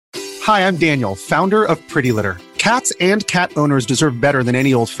Hi, I'm Daniel, founder of Pretty Litter. Cats and cat owners deserve better than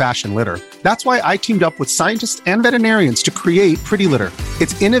any old-fashioned litter. That's why I teamed up with scientists and veterinarians to create Pretty Litter.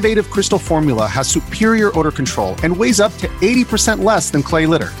 Its innovative crystal formula has superior odor control and weighs up to 80% less than clay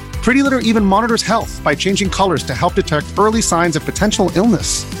litter. Pretty Litter even monitors health by changing colors to help detect early signs of potential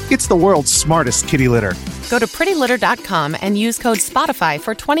illness. It's the world's smartest kitty litter. Go to prettylitter.com and use code SPOTIFY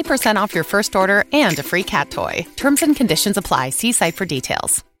for 20% off your first order and a free cat toy. Terms and conditions apply. See site for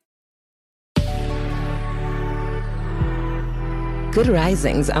details. Good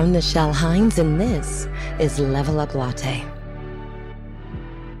Risings, I'm Nichelle Hines, and this is Level Up Latte.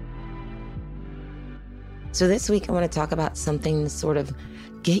 So this week I want to talk about something to sort of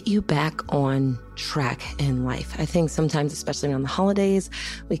get you back on track in life. I think sometimes, especially around the holidays,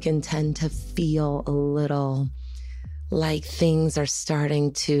 we can tend to feel a little like things are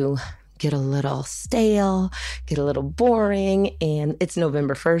starting to get a little stale, get a little boring, and it's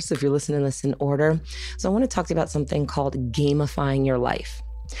November 1st if you're listening to this in order. So I want to talk to you about something called gamifying your life.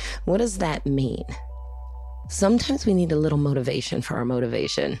 What does that mean? Sometimes we need a little motivation for our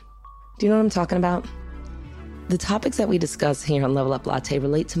motivation. Do you know what I'm talking about? The topics that we discuss here on Level Up Latte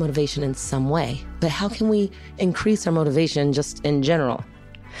relate to motivation in some way, but how can we increase our motivation just in general?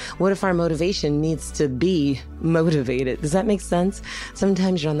 What if our motivation needs to be motivated? Does that make sense?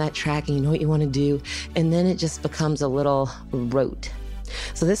 Sometimes you're on that track and you know what you want to do, and then it just becomes a little rote.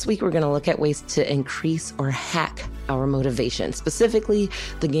 So this week we're going to look at ways to increase or hack our motivation, specifically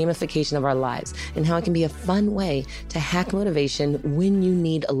the gamification of our lives, and how it can be a fun way to hack motivation when you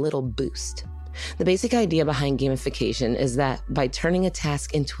need a little boost. The basic idea behind gamification is that by turning a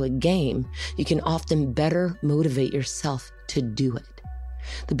task into a game, you can often better motivate yourself to do it.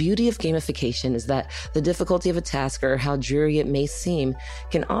 The beauty of gamification is that the difficulty of a task, or how dreary it may seem,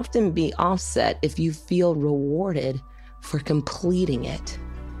 can often be offset if you feel rewarded for completing it.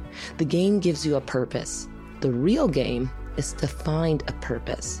 The game gives you a purpose. The real game is to find a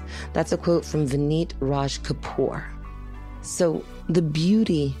purpose. That's a quote from Vineet Raj Kapoor. So the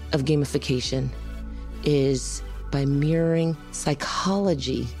beauty of gamification is by mirroring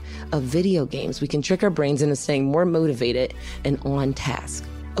psychology of video games, we can trick our brains into staying more motivated and on task.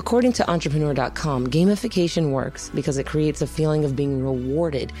 According to entrepreneur.com, gamification works because it creates a feeling of being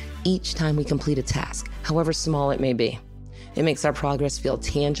rewarded each time we complete a task, however small it may be. It makes our progress feel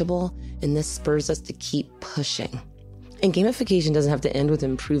tangible, and this spurs us to keep pushing. And gamification doesn't have to end with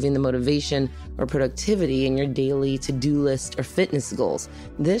improving the motivation or productivity in your daily to-do list or fitness goals.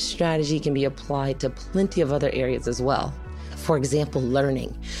 This strategy can be applied to plenty of other areas as well. For example,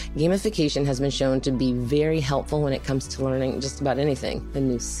 learning. Gamification has been shown to be very helpful when it comes to learning just about anything, a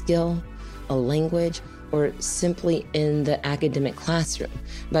new skill, a language, or simply in the academic classroom,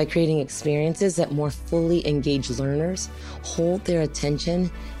 by creating experiences that more fully engage learners, hold their attention,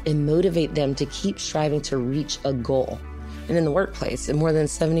 and motivate them to keep striving to reach a goal. And in the workplace, more than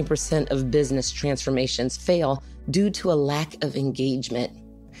 70% of business transformations fail due to a lack of engagement.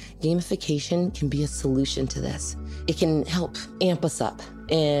 Gamification can be a solution to this. It can help amp us up,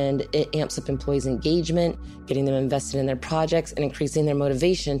 and it amps up employees' engagement, getting them invested in their projects and increasing their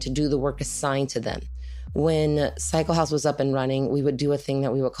motivation to do the work assigned to them. When Cycle House was up and running, we would do a thing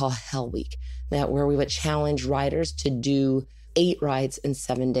that we would call Hell Week, where we would challenge riders to do 8 rides in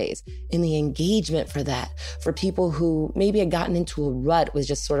 7 days. And the engagement for that, for people who maybe had gotten into a rut with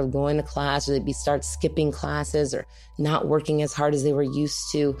just sort of going to class, or they'd start skipping classes or not working as hard as they were used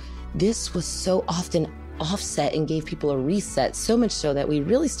to, this was so often offset and gave people a reset, so much so that we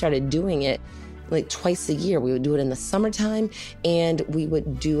really started doing it like twice a year. We would do it in the summertime, and we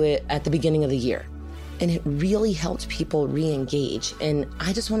would do it at the beginning of the year. And it really helped people re-engage. And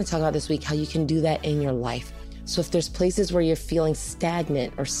I just want to talk about this week how you can do that in your life. So if there's places where you're feeling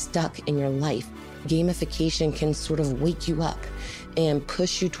stagnant or stuck in your life, gamification can sort of wake you up and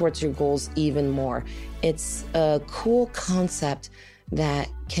push you towards your goals even more. It's a cool concept that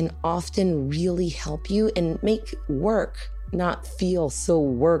can often really help you and make work not feel so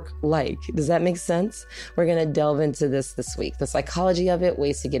work-like. Does that make sense? We're going to delve into this week. The psychology of it,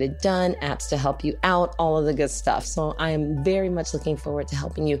 ways to get it done, apps to help you out, all of the good stuff. So I am very much looking forward to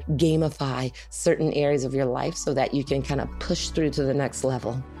helping you gamify certain areas of your life so that you can kind of push through to the next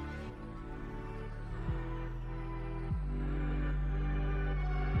level.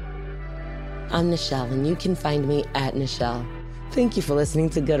 I'm Nichelle, and you can find me at Nichelle. Thank you for listening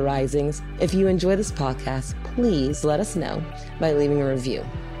to Good Risings. If you enjoy this podcast, please let us know by leaving a review.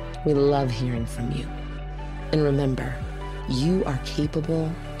 We love hearing from you. And remember, you are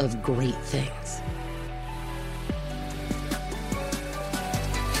capable of great things.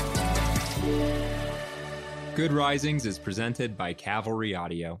 Good Risings is presented by Cavalry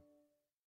Audio.